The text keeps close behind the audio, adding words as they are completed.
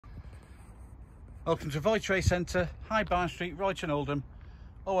Welcome to Void Trade Centre, High Barn Street, Royton Oldham,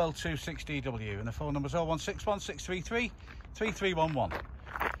 OL26DW, and the phone number is 0161 633 3311.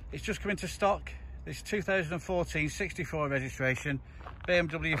 It's just come into stock, this 2014 64 registration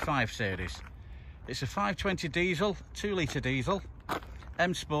BMW 5 Series. It's a 520 diesel, 2 litre diesel,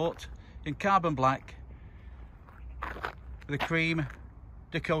 M Sport, in carbon black, with a cream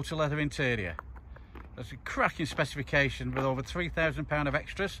Dakota leather interior. That's a cracking specification with over £3,000 of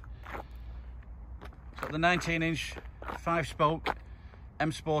extras. It's got the 19-inch 5-spoke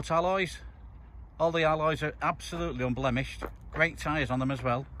M Sport alloys. All the alloys are absolutely unblemished. Great tyres on them as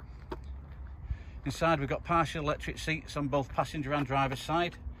well. Inside we've got partial electric seats on both passenger and driver's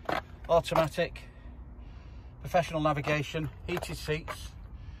side. Automatic, professional navigation, heated seats,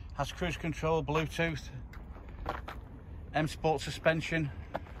 has cruise control, Bluetooth, M Sport suspension.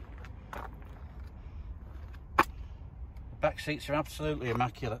 The back seats are absolutely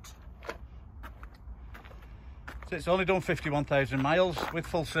immaculate. So it's only done 51,000 miles with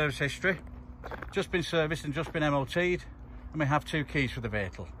full service history. Just been serviced and just been MOT'd, and we have 2 keys for the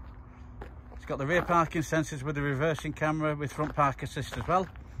vehicle. It's got the rear parking sensors with the reversing camera with front park assist as well.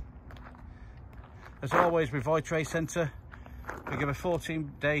 As always with Void Trade Centre, we give a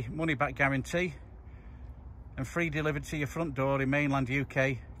 14-day money-back guarantee and free delivered to your front door in mainland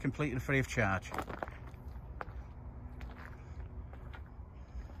UK, completely free of charge.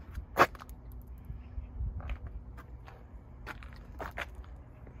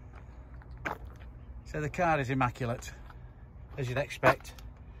 So the car is immaculate, as you'd expect.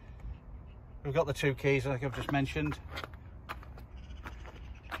 We've got the 2 keys like I've just mentioned.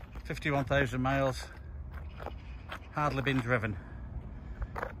 51,000 miles, hardly been driven.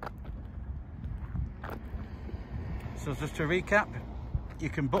 So just to recap, you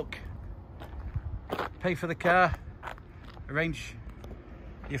can book, pay for the car, arrange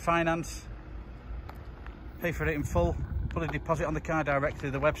your finance, pay for it in full, put a deposit on the car directly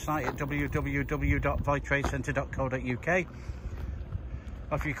to the website at www.voidtradecentre.co.uk.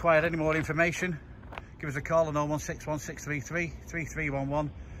 Or if you require any more information, give us a call on 0161 633 3311,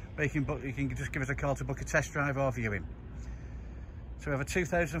 where you can just give us a call to book a test drive or viewing. So we have a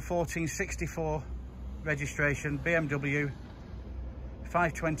 2014 64 registration BMW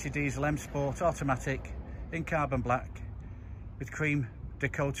 520 diesel M Sport automatic in carbon black with cream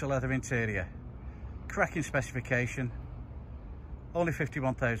Dakota leather interior. Cracking specification, only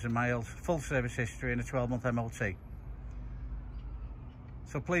 51,000 miles, full service history and a 12-month MOT.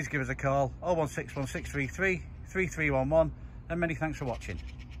 So please give us a call, 0161 633 3311, and many thanks for watching.